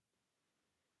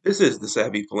This is the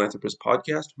Savvy Philanthropist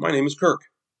Podcast. My name is Kirk.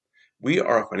 We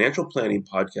are a financial planning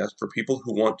podcast for people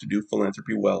who want to do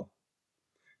philanthropy well.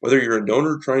 Whether you're a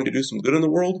donor trying to do some good in the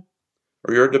world,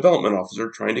 or you're a development officer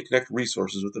trying to connect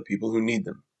resources with the people who need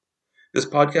them, this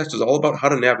podcast is all about how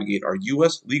to navigate our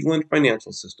U.S. legal and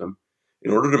financial system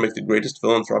in order to make the greatest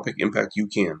philanthropic impact you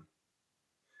can.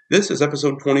 This is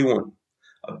episode 21,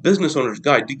 A Business Owner's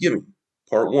Guide to Giving,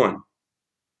 Part 1.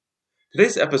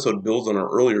 Today's episode builds on our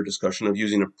earlier discussion of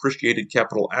using appreciated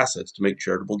capital assets to make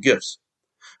charitable gifts,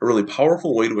 a really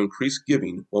powerful way to increase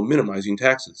giving while minimizing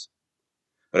taxes.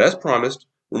 But as promised,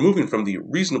 we're moving from the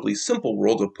reasonably simple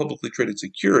world of publicly traded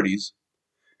securities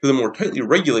to the more tightly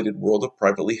regulated world of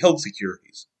privately held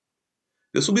securities.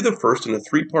 This will be the first in a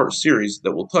three-part series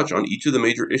that will touch on each of the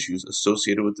major issues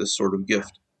associated with this sort of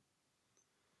gift.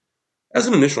 As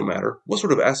an initial matter, what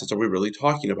sort of assets are we really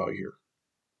talking about here?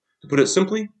 To put it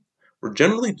simply, we're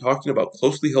generally talking about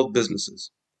closely held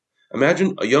businesses.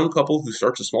 Imagine a young couple who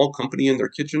starts a small company in their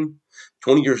kitchen.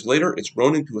 20 years later, it's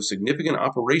grown into a significant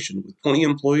operation with 20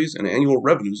 employees and annual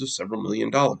revenues of several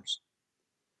 $1,000,000.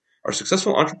 Our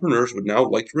successful entrepreneurs would now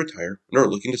like to retire and are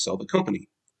looking to sell the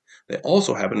company. They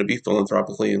also happen to be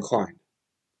philanthropically inclined.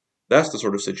 That's the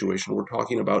sort of situation we're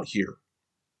talking about here.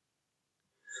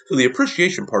 So the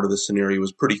appreciation part of this scenario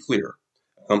is pretty clear.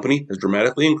 A company has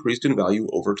dramatically increased in value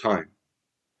over time.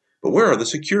 But where are the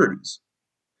securities?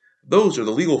 Those are the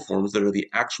legal forms that are the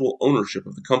actual ownership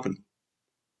of the company.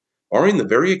 Barring the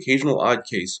very occasional odd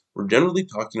case, we're generally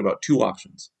talking about two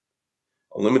options: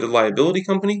 a limited liability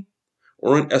company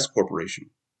or an S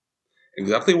corporation.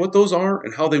 Exactly what those are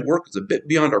and how they work is a bit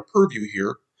beyond our purview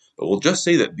here, but we'll just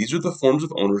say that these are the forms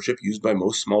of ownership used by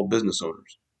most small business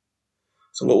owners.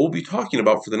 So what we'll be talking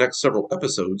about for the next several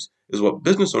episodes is what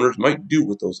business owners might do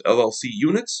with those LLC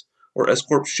units or S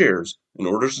Corp shares in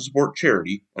order to support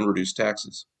charity and reduce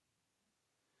taxes.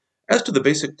 As to the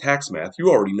basic tax math, you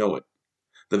already know it.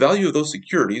 The value of those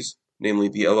securities, namely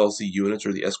the LLC units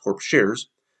or the S Corp shares,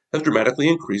 has dramatically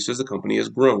increased as the company has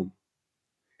grown.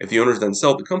 If the owners then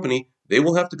sell the company, they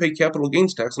will have to pay capital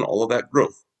gains tax on all of that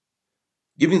growth.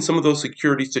 Giving some of those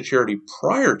securities to charity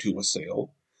prior to a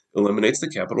sale eliminates the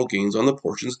capital gains on the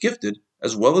portions gifted,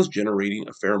 as well as generating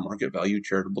a fair market value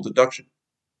charitable deduction.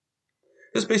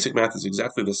 This basic math is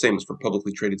exactly the same as for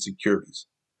publicly traded securities.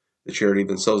 The charity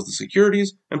then sells the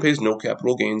securities and pays no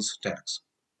capital gains tax.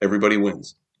 Everybody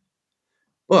wins.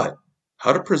 But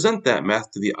how to present that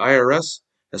math to the IRS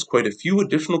has quite a few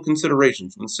additional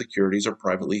considerations when securities are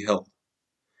privately held.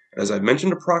 As I've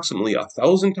mentioned approximately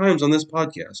 1,000 times on this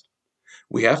podcast,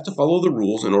 we have to follow the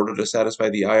rules in order to satisfy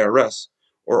the IRS,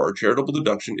 or our charitable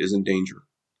deduction is in danger.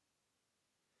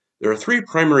 There are three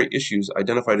primary issues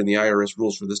identified in the IRS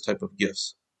rules for this type of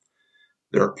gifts.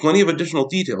 There are plenty of additional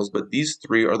details, but these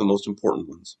three are the most important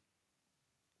ones.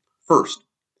 First,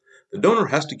 the donor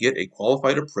has to get a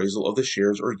qualified appraisal of the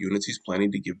shares or units he's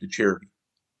planning to give to charity.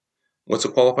 What's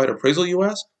a qualified appraisal, you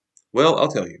ask? Well,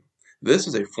 I'll tell you. This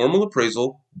is a formal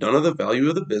appraisal done of the value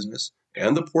of the business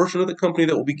and the portion of the company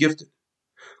that will be gifted.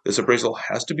 This appraisal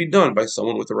has to be done by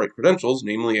someone with the right credentials,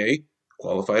 namely a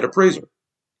qualified appraiser.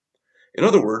 In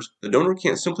other words, the donor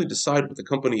can't simply decide what the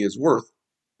company is worth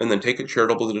and then take a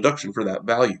charitable deduction for that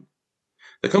value.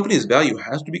 The company's value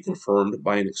has to be confirmed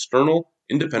by an external,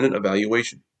 independent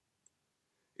evaluation.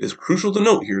 It is crucial to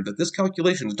note here that this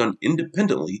calculation is done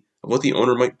independently of what the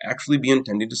owner might actually be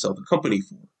intending to sell the company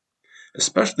for,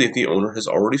 especially if the owner has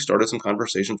already started some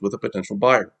conversations with a potential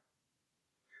buyer.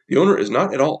 The owner is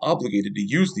not at all obligated to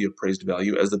use the appraised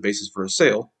value as the basis for a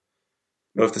sale.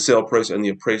 Now, if the sale price and the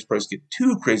appraised price get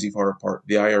too crazy far apart,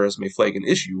 the IRS may flag an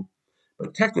issue,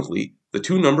 but technically, the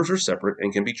two numbers are separate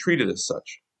and can be treated as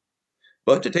such.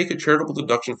 But to take a charitable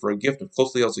deduction for a gift of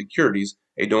closely held securities,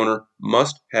 a donor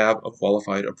must have a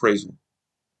qualified appraisal.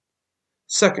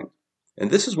 Second, and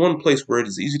this is one place where it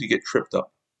is easy to get tripped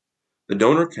up, the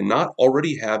donor cannot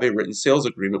already have a written sales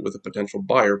agreement with a potential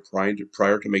buyer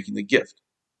prior to making the gift.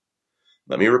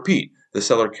 Let me repeat, the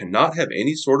seller cannot have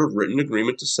any sort of written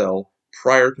agreement to sell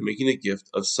prior to making a gift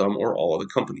of some or all of the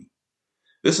company.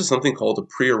 This is something called a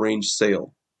prearranged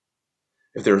sale.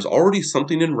 If there is already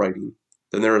something in writing,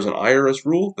 then there is an IRS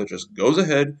rule that just goes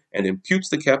ahead and imputes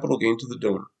the capital gain to the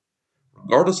donor,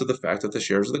 regardless of the fact that the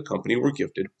shares of the company were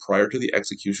gifted prior to the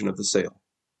execution of the sale.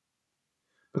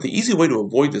 But the easy way to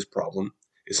avoid this problem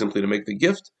is simply to make the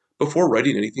gift before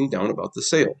writing anything down about the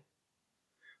sale.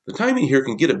 The timing here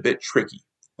can get a bit tricky,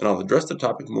 and I'll address the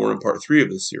topic more in part 3 of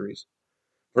this series.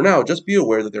 For now, just be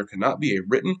aware that there cannot be a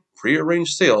written,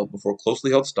 prearranged sale before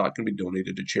closely held stock can be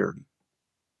donated to charity.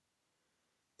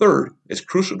 Third, it's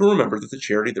crucial to remember that the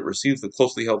charity that receives the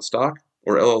closely held stock,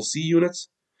 or LLC units,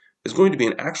 is going to be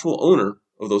an actual owner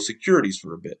of those securities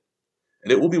for a bit,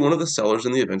 and it will be one of the sellers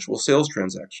in the eventual sales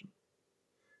transaction.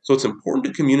 So it's important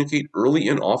to communicate early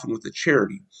and often with the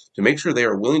charity to make sure they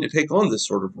are willing to take on this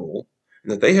sort of role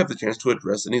and that they have the chance to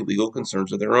address any legal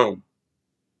concerns of their own.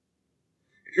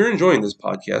 If you're enjoying this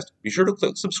podcast, be sure to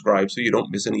click subscribe so you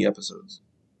don't miss any episodes.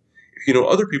 If you know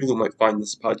other people who might find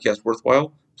this podcast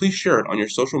worthwhile, please share it on your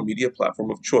social media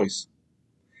platform of choice.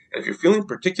 And if you're feeling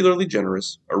particularly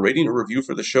generous, a rating or review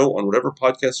for the show on whatever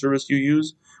podcast service you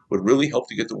use would really help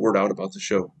to get the word out about the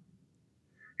show.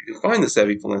 You can find The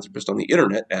Savvy Philanthropist on the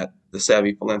internet at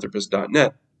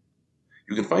thesavvyphilanthropist.net.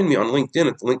 You can find me on LinkedIn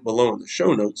at the link below in the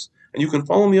show notes, and you can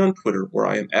follow me on Twitter where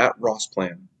I am at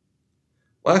RossPlan.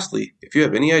 Lastly, if you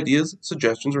have any ideas,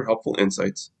 suggestions, or helpful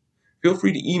insights, feel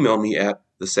free to email me at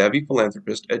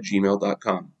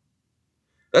thesavvyphilanthropist@gmail.com.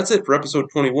 That's it for episode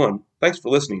 21. Thanks for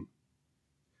listening.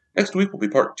 Next week will be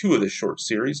part 2 of this short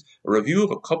series, a review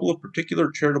of a couple of particular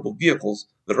charitable vehicles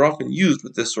that are often used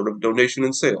with this sort of donation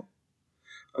and sale.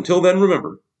 Until then,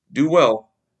 remember, do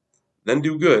well, then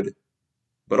do good,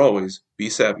 but always be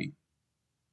savvy.